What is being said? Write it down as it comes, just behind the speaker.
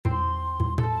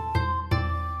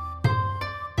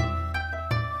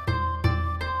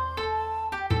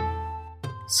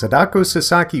Sadako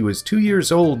Sasaki was 2 years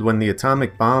old when the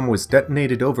atomic bomb was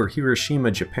detonated over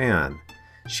Hiroshima, Japan.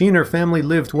 She and her family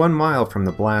lived 1 mile from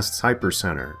the blast's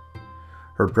hypercenter.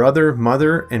 Her brother,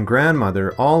 mother, and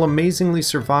grandmother all amazingly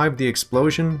survived the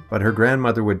explosion, but her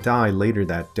grandmother would die later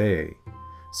that day.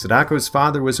 Sadako's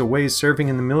father was away serving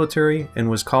in the military and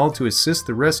was called to assist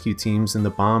the rescue teams in the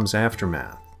bomb's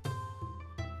aftermath.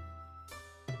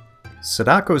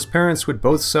 Sadako's parents would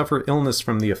both suffer illness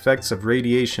from the effects of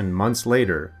radiation months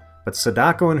later, but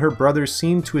Sadako and her brother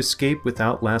seemed to escape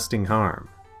without lasting harm.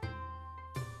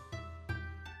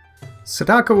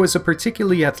 Sadako was a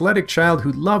particularly athletic child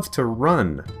who loved to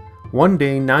run. One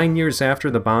day, 9 years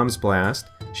after the bomb's blast,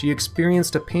 she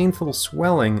experienced a painful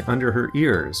swelling under her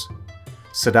ears.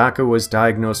 Sadako was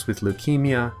diagnosed with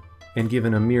leukemia and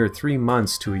given a mere 3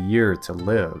 months to a year to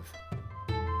live.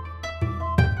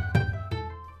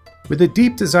 With a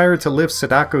deep desire to lift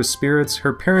Sadako's spirits,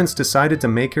 her parents decided to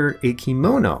make her a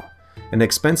kimono, an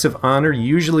expensive honor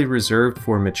usually reserved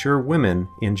for mature women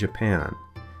in Japan.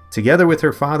 Together with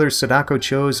her father, Sadako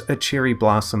chose a cherry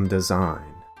blossom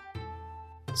design.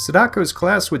 Sadako's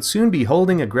class would soon be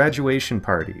holding a graduation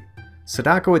party.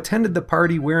 Sadako attended the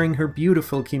party wearing her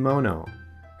beautiful kimono.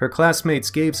 Her classmates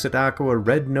gave Sadako a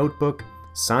red notebook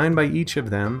signed by each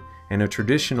of them and a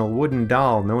traditional wooden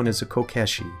doll known as a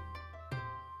kokeshi.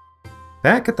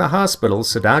 Back at the hospital,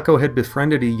 Sadako had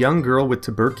befriended a young girl with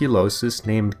tuberculosis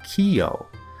named Kiyo.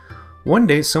 One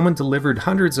day, someone delivered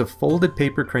hundreds of folded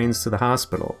paper cranes to the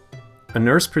hospital. A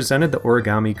nurse presented the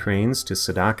origami cranes to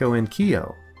Sadako and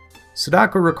Kiyo.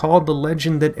 Sadako recalled the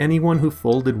legend that anyone who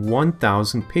folded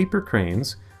 1,000 paper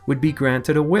cranes would be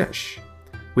granted a wish.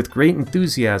 With great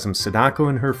enthusiasm, Sadako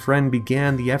and her friend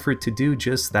began the effort to do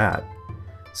just that.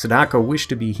 Sadako wished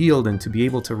to be healed and to be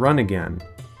able to run again.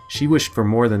 She wished for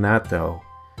more than that, though.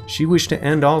 She wished to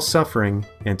end all suffering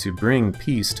and to bring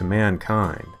peace to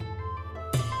mankind.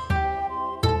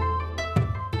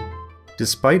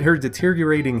 Despite her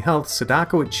deteriorating health,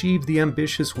 Sadako achieved the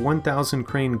ambitious 1,000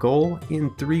 crane goal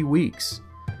in 3 weeks.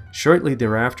 Shortly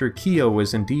thereafter, Kiyo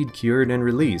was indeed cured and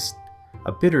released.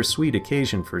 A bittersweet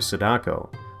occasion for Sadako,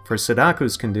 for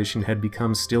Sadako's condition had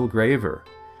become still graver,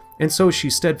 and so she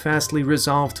steadfastly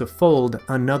resolved to fold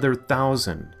another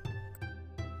 1,000.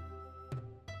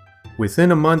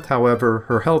 Within a month, however,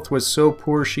 her health was so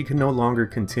poor she could no longer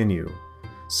continue.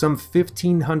 Some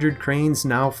 1,500 cranes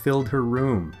now filled her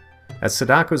room. As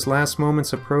Sadako's last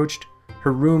moments approached,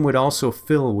 her room would also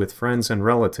fill with friends and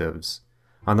relatives.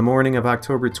 On the morning of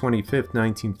October 25,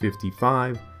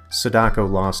 1955, Sadako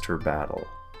lost her battle.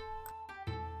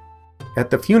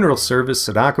 At the funeral service,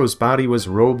 Sadako's body was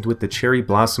robed with the cherry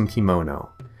blossom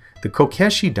kimono. The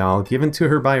kokeshi doll given to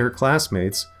her by her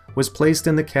classmates was placed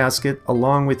in the casket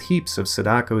along with heaps of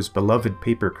Sadako's beloved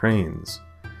paper cranes.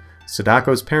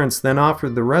 Sadako's parents then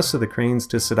offered the rest of the cranes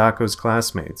to Sadako's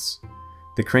classmates.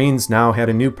 The cranes now had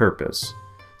a new purpose: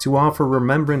 to offer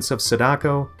remembrance of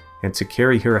Sadako and to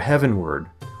carry her heavenward,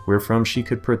 wherefrom she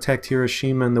could protect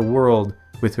Hiroshima and the world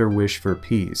with her wish for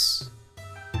peace.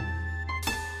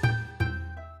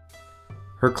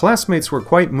 Her classmates were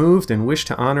quite moved and wished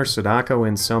to honor Sadako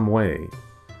in some way.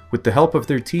 With the help of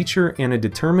their teacher and a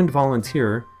determined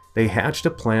volunteer, they hatched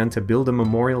a plan to build a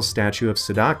memorial statue of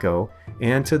Sadako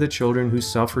and to the children who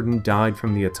suffered and died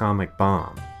from the atomic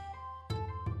bomb.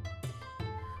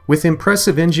 With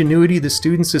impressive ingenuity, the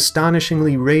students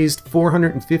astonishingly raised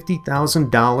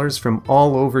 $450,000 from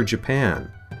all over Japan.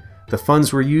 The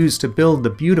funds were used to build the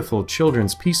beautiful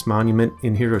Children's Peace Monument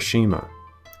in Hiroshima.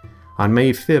 On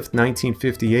May 5,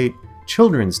 1958,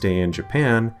 Children's Day in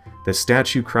Japan, the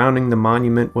statue crowning the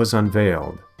monument was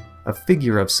unveiled, a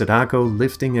figure of Sadako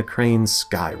lifting a crane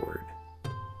skyward.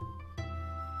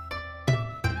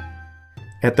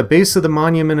 At the base of the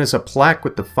monument is a plaque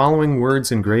with the following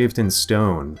words engraved in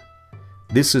stone: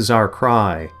 "This is our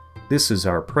cry, this is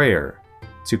our prayer,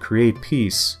 to create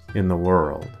peace in the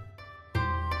world."